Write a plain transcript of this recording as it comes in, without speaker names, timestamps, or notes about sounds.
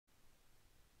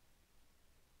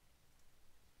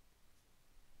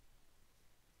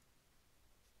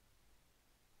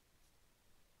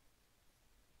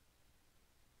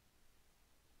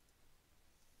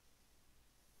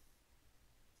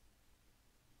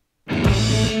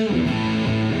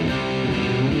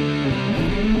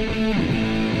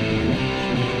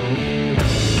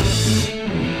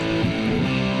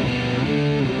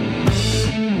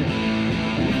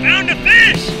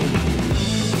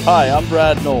Hi, I'm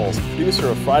Brad Knowles, producer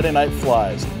of Friday Night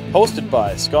Flies, hosted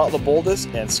by Scott LeBoldus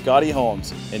and Scotty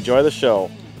Holmes. Enjoy the show.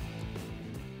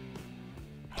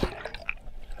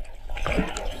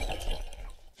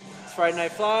 It's Friday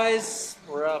Night Flies.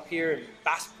 We're up here in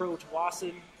Bass Pro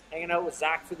Tawasin, hanging out with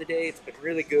Zach for the day. It's been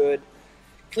really good.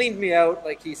 Cleaned me out,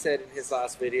 like he said in his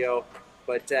last video.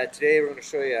 But today we're going to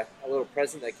show you a little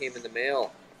present that came in the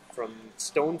mail from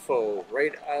STONFO,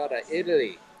 right out of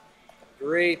Italy.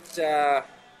 Great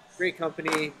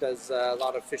company, does a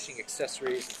lot of fishing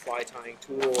accessories and fly tying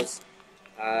tools.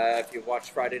 If you've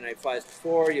watched Friday Night Flies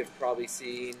before, you've probably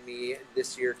seen me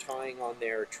this year tying on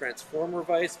their transformer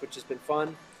vise, which has been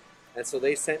fun. And so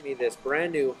they sent me this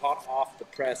brand new, hot off the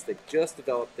press, they just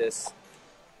developed this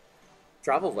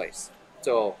travel vise.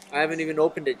 So I haven't even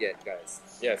opened it yet, guys.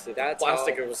 Yeah, so that's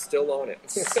plastic was still on it.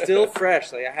 Still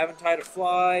fresh. Like, I haven't tied a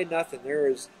fly, nothing. There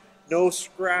is no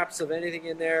scraps of anything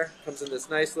in there. Comes in this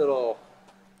nice little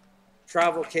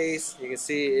travel case. You can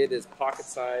see it is pocket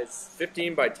size.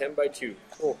 15 by 10 by 2.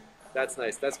 Oh, that's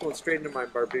nice. That's going straight into my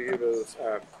Barbados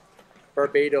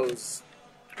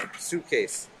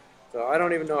suitcase. So I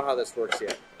don't even know how this works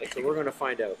yet. So we're going to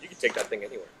find out. You can take that thing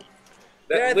anywhere.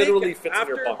 That literally fits in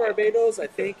your pocket. After Barbados, I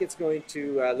think it's going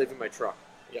to live in my truck.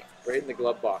 Yeah. Right in the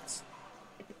glove box.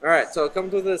 All right, so it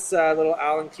comes with this little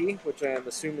Allen key, which I'm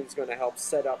assuming is going to help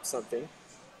set up something.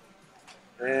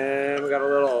 And we got a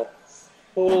little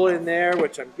hole in there,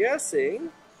 which I'm guessing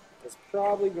is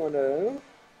probably going to, let's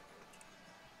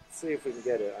see if we can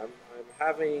get it. I'm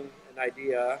having an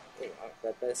idea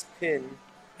that this pin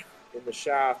in the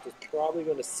shaft is probably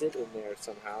going to sit in there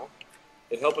somehow.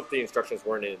 It'd help if the instructions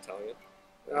weren't in Italian.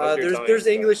 There's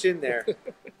English in there.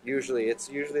 Usually, it's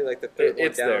usually like the third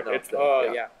one down. There. It's there.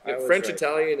 Oh yeah, French, right.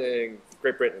 Italian, and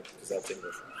Great Britain, because that's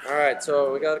English. All right,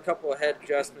 so we got a couple of head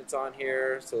adjustments on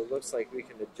here. So it looks like we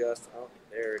can adjust. Oh,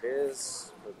 there it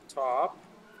is for the top.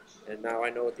 And now I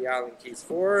know what the Allen key's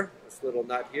for. This little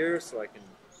nut here, so I can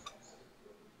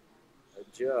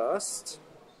adjust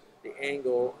the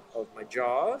angle of my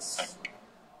jaws.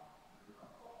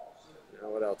 Now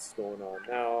what else is going on?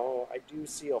 Now I do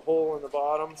see a hole in the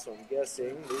bottom, so I'm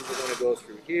guessing these are going to go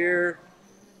through here,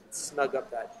 snug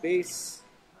up that base.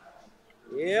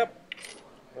 Yep.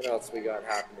 What else we got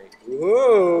happening?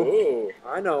 Whoa! Whoa.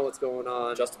 I know what's going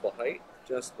on. Adjustable height.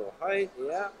 Adjustable height.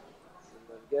 Yeah.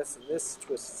 And I'm guessing this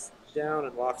twists down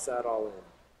and locks that all in.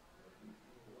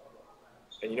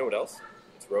 And you know what else?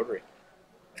 It's rotary.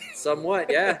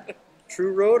 Somewhat, yeah.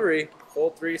 True rotary.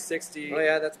 Full 360. Oh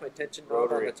yeah, that's my tension knob on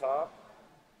Rotary. the top.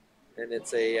 And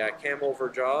it's a cam over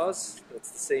jaws.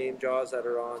 It's the same jaws that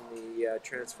are on the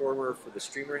transformer for the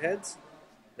streamer heads.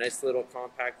 Nice little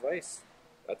compact vise.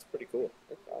 That's pretty cool.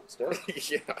 I'm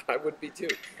stoked. Yeah, I would be too.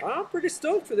 I'm pretty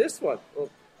stoked for this one.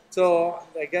 So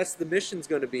I guess the mission's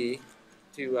going to be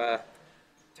to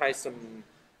tie some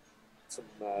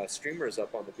streamers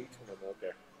up on the beach when I'm out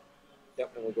there.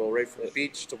 Yep, and we'll go right from the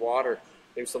beach to water.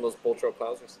 Maybe some of those Boltro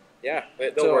Klausers. Yeah,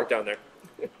 they'll work down there.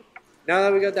 Now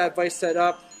that we got that vise set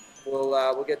up,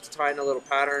 we'll get to tying a little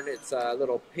pattern. It's a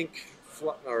little pink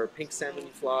salmon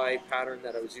fly pattern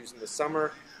that I was using this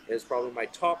summer. It's probably my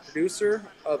top producer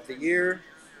of the year,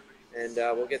 and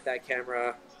we'll get that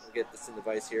camera. We'll get this in the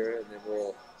vise here, and then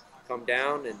we'll come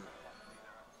down and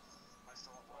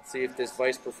see if this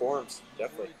vise performs.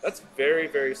 Definitely. That's very,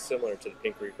 very similar to the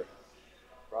Pink Reaper.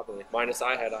 Probably. Minus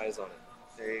I had eyes on it.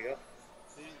 There you go.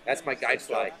 That's my guide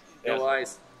fly. No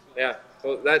eyes. Yeah.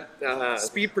 Well, that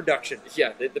speed production.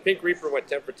 Yeah, the Pink Reaper went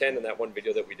 10 for 10 in that one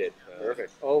video that we did.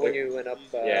 Perfect. Oh, when you went up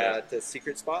to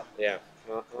secret spot? Yeah.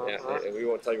 And we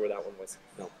won't tell you where that one was.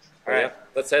 No. All right. right.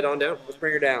 Let's head on down. Let's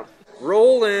bring her down.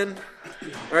 Roll in.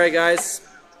 All right, guys.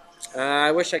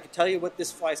 I wish I could tell you what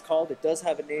this fly is called. It does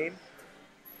have a name.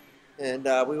 And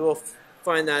we will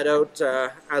find that out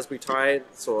as we tie it.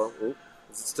 So, is it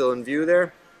still in view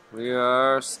there? We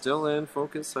are still in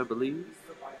focus, I believe.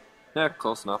 Yeah,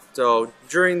 close enough. So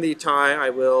during the tie, I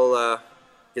will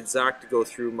get Zach to go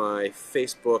through my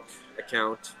Facebook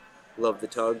account, Love the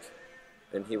Tug,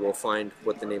 and he will find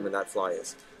what the name of that fly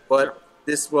is. But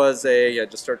this was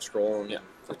just start scrolling. Yeah.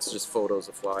 It's just photos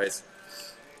of flies.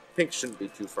 Pink shouldn't be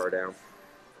too far down.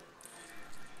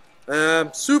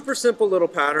 Super simple little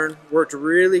pattern. Worked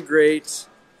really great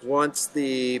once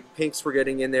the pinks were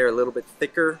getting in there a little bit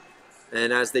thicker.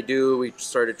 And as they do, we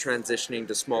started transitioning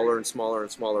to smaller and smaller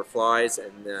and smaller flies,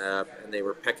 and they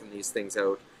were pecking these things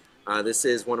out. This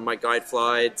is one of my guide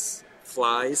flies,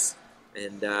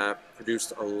 and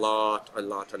produced a lot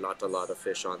of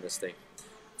fish on this thing.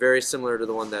 Very similar to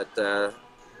the one that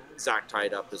Zach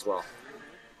tied up as well.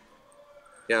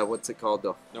 Yeah, what's it called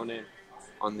though? No name.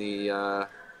 On the, oh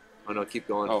no, keep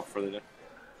going. Oh, further down.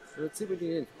 Let's see what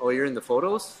you're in. Oh, you're in the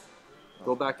photos?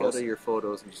 Go back out of your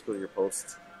photos and just go to your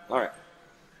posts. All right.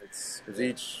 Because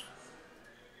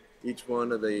each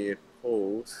one of the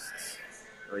posts,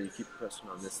 oh, you keep pressing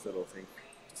on this little thing.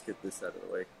 Just get this out of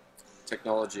the way.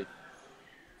 Technology.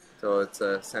 So it's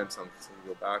a Samsung. So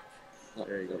you go back. Oh,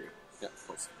 there you go. Yeah,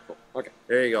 post. Cool. Okay.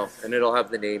 There you go. And it'll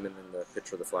have the name and then the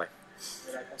picture of the fly.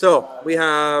 So we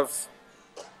have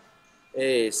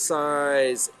a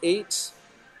size 8.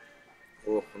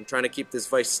 Oh, I'm trying to keep this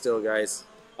vice still, guys.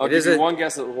 I'll give you one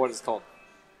guess at what it's called.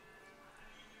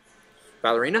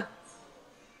 Ballerina?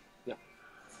 Yeah.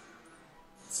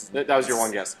 That was your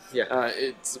one guess. Yeah.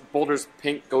 It's Boulder's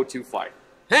pink go-to fly.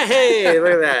 Hey,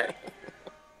 look at that.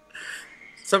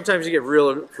 Sometimes you get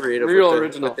real creative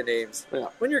with the names. Yeah.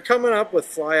 When you're coming up with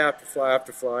fly after fly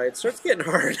after fly, it starts getting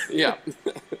hard. Yeah.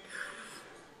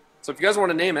 So if you guys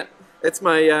want to name it, it's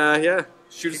my, yeah.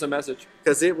 Shoot us a message.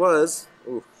 Because it was,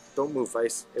 ooh, don't move,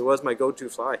 Vice. It was my go-to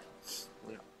fly.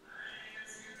 Yeah.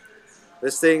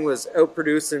 This thing was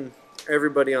outproducing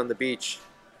everybody on the beach,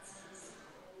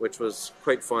 which was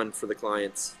quite fun for the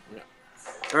clients. Yeah.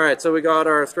 All right, so we got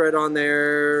our thread on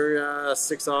there,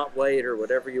 6/0 weight or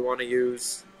whatever you want to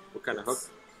use. What kind of hook?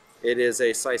 It is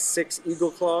a size 6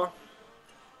 Eagle Claw.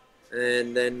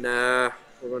 And then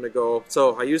we're going to go,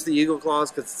 so I use the Eagle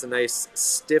Claws because it's a nice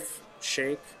stiff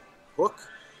shank hook.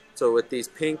 So with these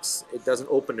pinks, it doesn't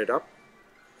open it up,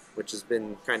 which has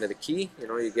been kind of the key. You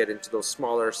know, you get into those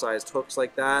smaller sized hooks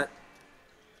like that,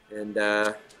 and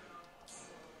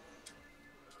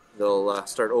they'll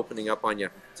start opening up on you.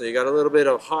 So you got a little bit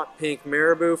of hot pink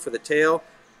marabou for the tail,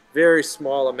 very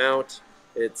small amount.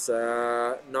 It's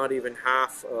not even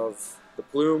half of the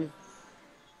plume.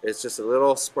 It's just a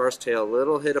little sparse tail, a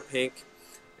little hit of pink.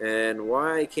 And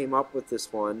why I came up with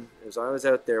this one is I was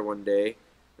out there one day,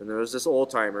 and there was this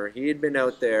old timer. He had been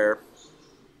out there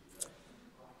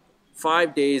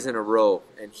 5 days in a row,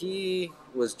 and he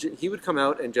would come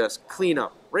out and just clean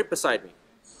up right beside me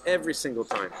every single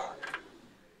time.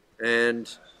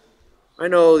 And I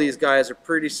know these guys are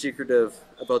pretty secretive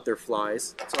about their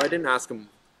flies, so I didn't ask him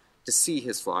to see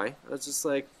his fly. I was just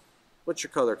like, what's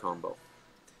your color combo?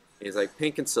 And he's like,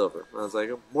 pink and silver. I was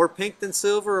like, more pink than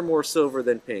silver or more silver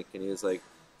than pink? And he was like,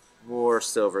 more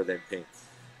silver than pink.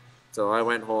 So I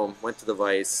went home, went to the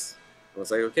vise. I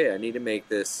was like, okay, I need to make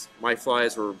this. My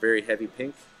flies were very heavy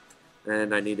pink,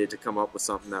 and I needed to come up with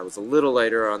something that was a little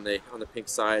lighter on the pink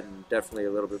side and definitely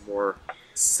a little bit more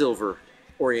silver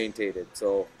orientated.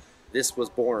 So this was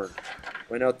born.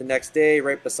 Went out the next day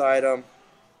right beside him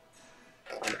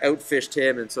and outfished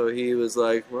him, and so he was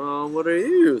like, well, what are you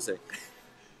using?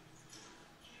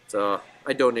 So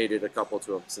I donated a couple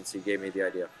to him since he gave me the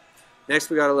idea. Next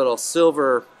we got a little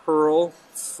silver pearl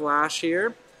flash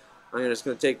here. I'm just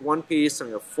going to take one piece, I'm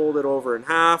going to fold it over in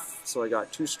half, so I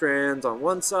got 2 strands on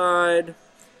one side.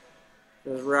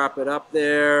 Just wrap it up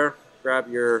there, grab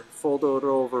your folded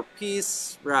over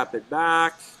piece, wrap it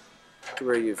back to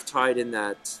where you've tied in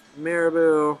that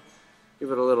marabou, give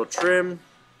it a little trim,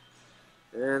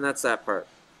 and that's that part.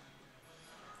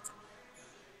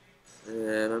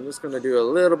 And I'm just going to do a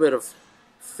little bit of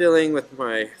filling with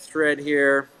my thread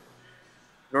here.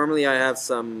 Normally I have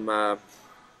some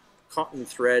cotton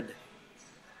thread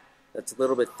that's a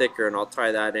little bit thicker, and I'll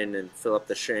tie that in and fill up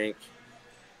the shank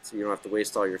so you don't have to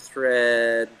waste all your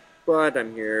thread. But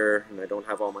I'm here and I don't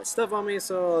have all my stuff on me,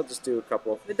 so I'll just do a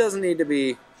couple. It doesn't need to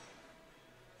be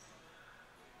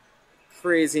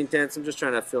crazy intense. I'm just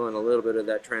trying to fill in a little bit of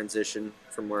that transition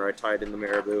from where I tied in the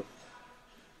marabou.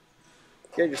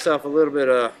 Get yourself a little bit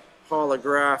of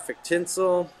holographic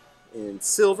tinsel in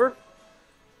silver.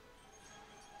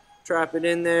 Trap it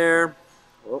in there.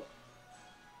 Oh.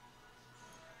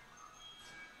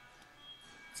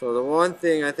 So the one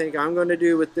thing I think I'm going to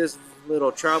do with this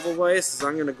little travel vise is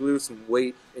I'm going to glue some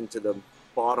weight into the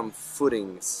bottom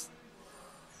footings.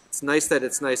 It's nice that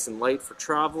it's nice and light for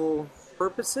travel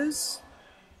purposes.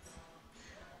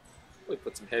 Probably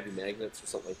put some heavy magnets or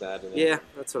something like that in it. Yeah,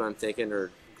 that's what I'm thinking.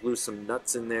 Or glue some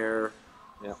nuts in there.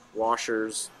 Yeah.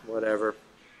 Washers, whatever.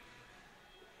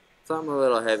 Something a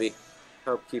little heavy.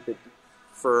 Help keep it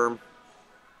firm.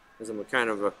 Because I'm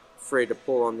kind of afraid to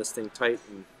pull on this thing tight.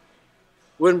 And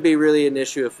wouldn't be really an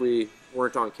issue if we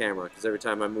weren't on camera. Because every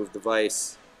time I move the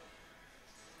vise,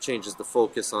 it changes the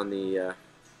focus on the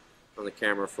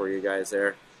camera for you guys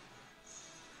there.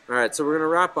 Alright, so we're going to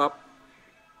wrap up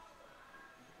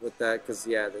with that. Because,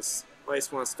 yeah, this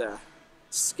vise wants to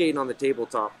skate on the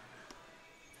tabletop.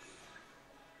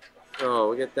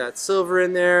 So we get that silver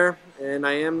in there, and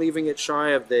I am leaving it shy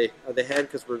of the head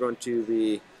because we're going to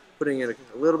be putting in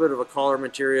a little bit of a collar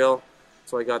material.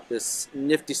 So I got this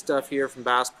nifty stuff here from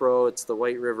Bass Pro. It's the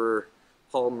White River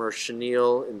Polymer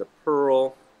Chenille in the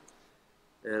pearl.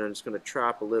 And I'm just going to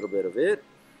trap a little bit of it.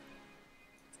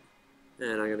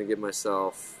 And I'm going to give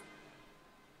myself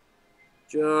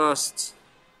just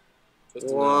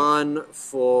one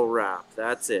full wrap.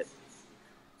 That's it.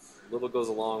 Little goes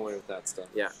a long way with that stuff.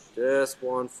 Yeah, just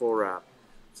one full wrap.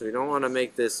 So you don't want to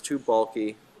make this too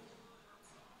bulky.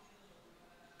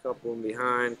 Couple in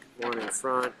behind, one in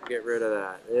front, get rid of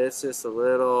that. It's just a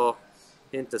little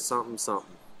hint of something,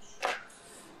 something.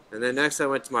 And then next I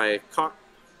went to my cock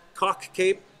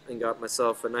cape and got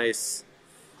myself a nice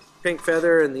pink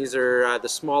feather, and these are the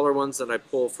smaller ones that I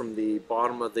pull from the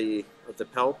bottom of the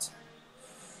pelt.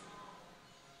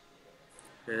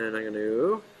 And I'm going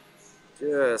to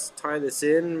just tie this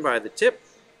in by the tip.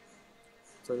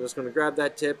 So I'm just going to grab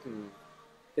that tip and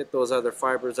get those other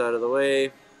fibers out of the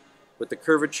way with the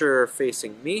curvature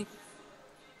facing me.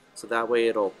 So that way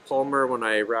it'll polymer when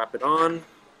I wrap it on.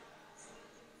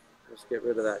 Just get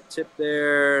rid of that tip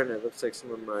there, and it looks like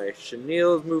some of my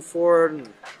chenilles move forward. And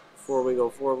before we go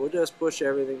forward, we'll just push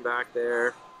everything back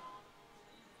there.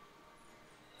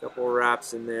 Couple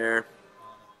wraps in there.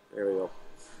 There we go.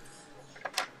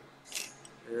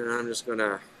 And I'm just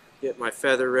gonna get my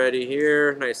feather ready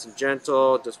here, nice and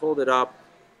gentle. Just hold it up,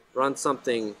 run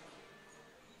something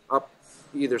up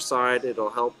either side. It'll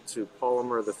help to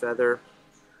polymer the feather.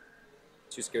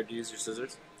 Too scared to use your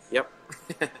scissors? Yep.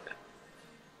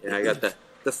 Yeah, I got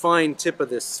the fine tip of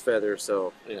this feather,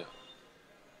 so. Yeah.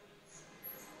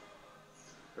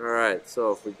 Alright,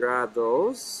 so if we grab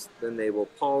those, then they will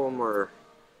polymer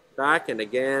back. And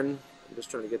again, I'm just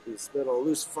trying to get these little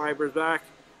loose fibers back.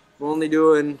 I'm only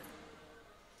doing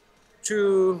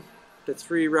 2 to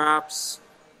 3 wraps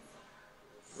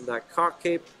with that cock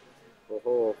cape.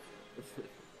 Oh,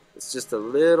 it's just a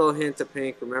little hint of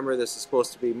pink. Remember, this is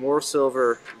supposed to be more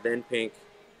silver than pink.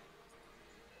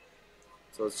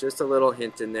 So it's just a little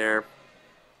hint in there.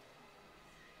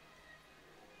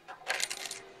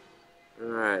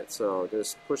 Alright, so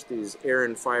just push these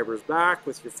Aran fibers back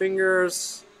with your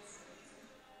fingers.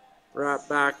 Wrap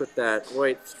back with that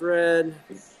white thread.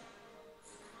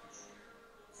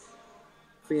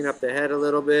 Clean up the head a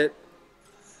little bit.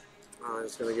 I'm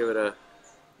just going to give it a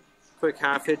quick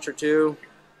half hitch or two.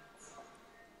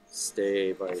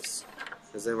 Stay vice.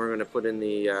 Because then we're going to put in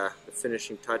the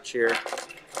finishing touch here,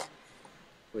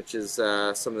 which is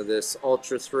some of this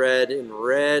ultra thread in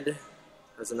red.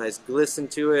 Has a nice glisten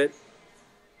to it.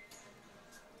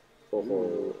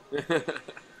 Oh.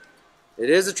 It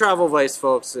is a travel vise,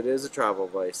 folks. It is a travel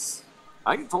vise.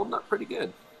 I can hold that pretty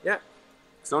good. Yeah.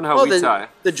 It's knowing how we tie.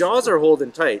 The jaws are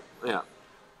holding tight. Yeah.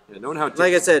 Knowing how.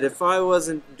 Like I said, if I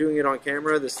wasn't doing it on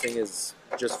camera, this thing is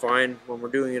just fine. When we're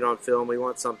doing it on film, we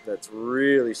want something that's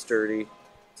really sturdy,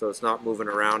 so it's not moving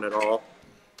around at all.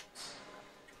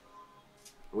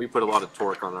 We put a lot of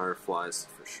torque on our flies,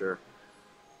 for sure.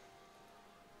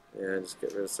 And just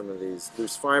get rid of some of these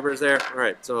loose fibers there.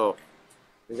 Alright, so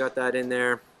we got that in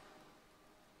there.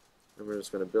 And we're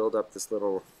just going to build up this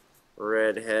little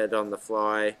red head on the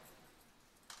fly.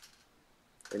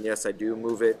 And yes, I do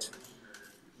move it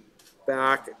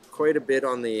back quite a bit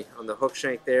on the hook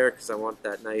shank there, because I want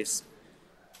that nice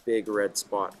big red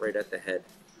spot right at the head.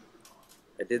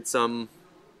 I did some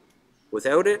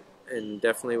without it, and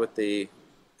definitely with the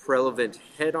relevant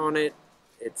head on it,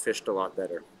 it fished a lot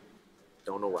better.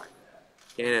 Don't know why.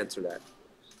 Can't answer that.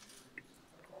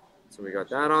 So we got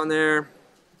that on there.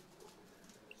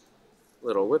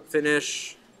 Little whip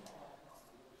finish.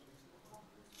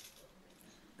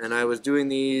 And I was doing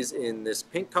these in this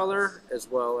pink color as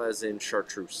well as in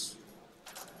chartreuse.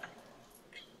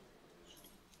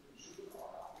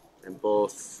 And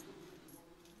both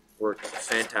worked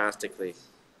fantastically.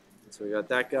 So we got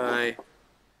that guy.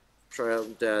 Try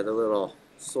out the little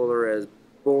Solares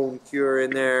bone cure in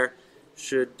there.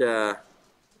 I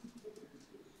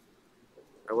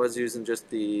was using just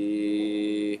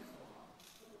the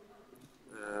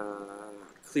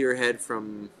clear head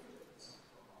from,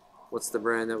 what's the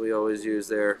brand that we always use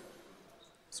there?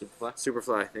 Superfly?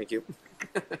 Superfly, thank you.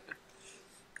 I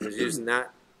was using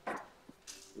that.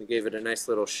 We gave it a nice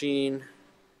little sheen.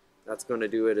 That's going to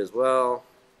do it as well.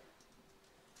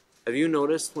 Have you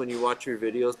noticed when you watch your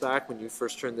videos back, when you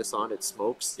first turn this on, it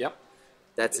smokes? Yep.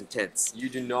 That's intense. You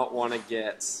do not want to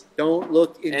get Don't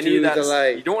look into the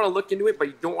light. You don't want to look into it, but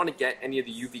you don't want to get any of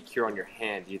the UV cure on your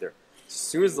hand either. As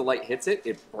soon as the light hits it,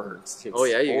 it burns. Oh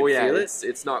yeah, you can feel it?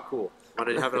 It's not cool. Want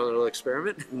to have a little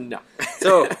experiment? No.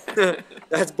 So,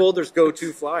 that's Boulder's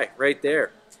go-to fly right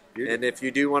there. And if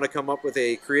you do want to come up with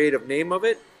a creative name of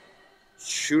it,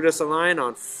 shoot us a line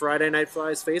on Friday Night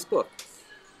Flies Facebook.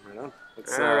 Right on.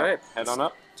 Let's All right. head on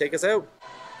up. Take us out.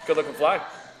 Good looking fly.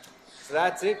 So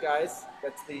that's it, guys.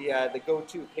 That's the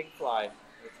go-to pink fly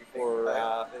for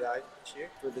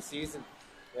the season.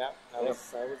 Yeah, that was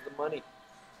the money.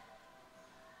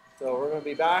 So we're gonna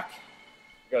be back.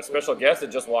 We got a special guest that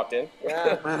just walked in.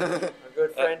 Yeah, our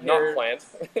good friend Not here planned.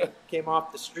 came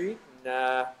off the street,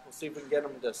 and we'll see if we can get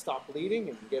him to stop bleeding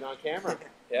and get on camera.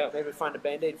 Yeah. Maybe find a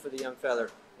Band-Aid for the young feller.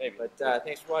 Maybe. But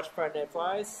thanks for watching Friday Night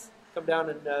Flies. Come down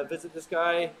and visit this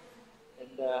guy.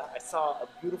 And I saw a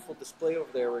beautiful display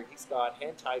over there where he's got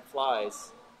hand-tied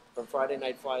flies from Friday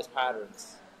Night Flies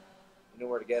patterns. You know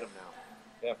where to get them now.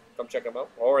 Yeah, come check them out.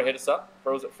 Or hit us up,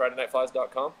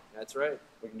 pros@FridayNightFlies.com. That's right.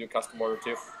 We can do custom order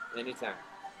too. Anytime.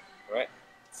 All right.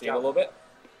 See you in a little bit.